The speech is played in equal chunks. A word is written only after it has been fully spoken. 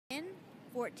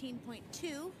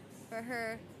14.2 for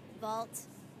her vault.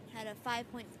 Had a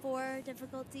 5.4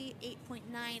 difficulty, 8.9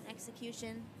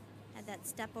 execution. Had that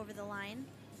step over the line.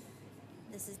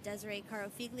 This is Desiree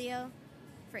Carofiglio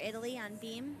for Italy on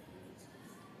beam.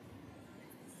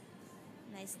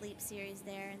 Nice leap series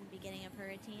there in the beginning of her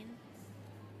routine.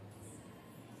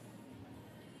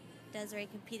 Desiree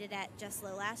competed at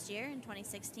Jesolo last year in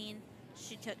 2016.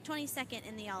 She took 22nd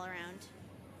in the all-around.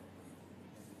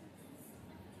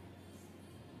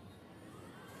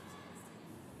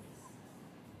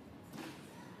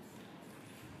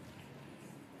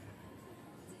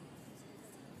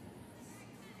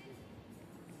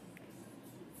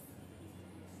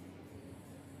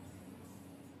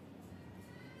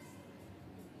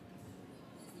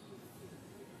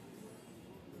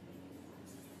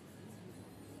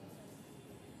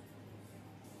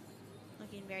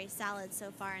 Looking very solid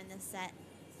so far in this set.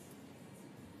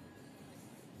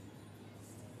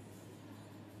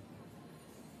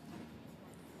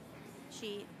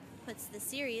 She puts the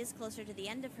series closer to the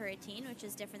end of her routine, which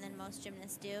is different than most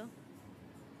gymnasts do.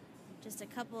 Just a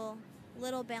couple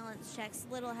little balance checks,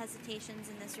 little hesitations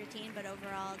in this routine, but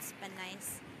overall it's been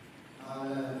nice.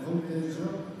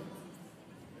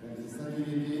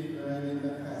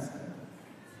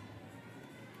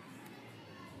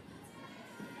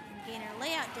 Gainer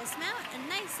layout dismount, a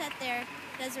nice set there.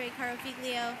 Desiree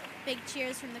Carofiglio, big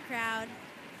cheers from the crowd.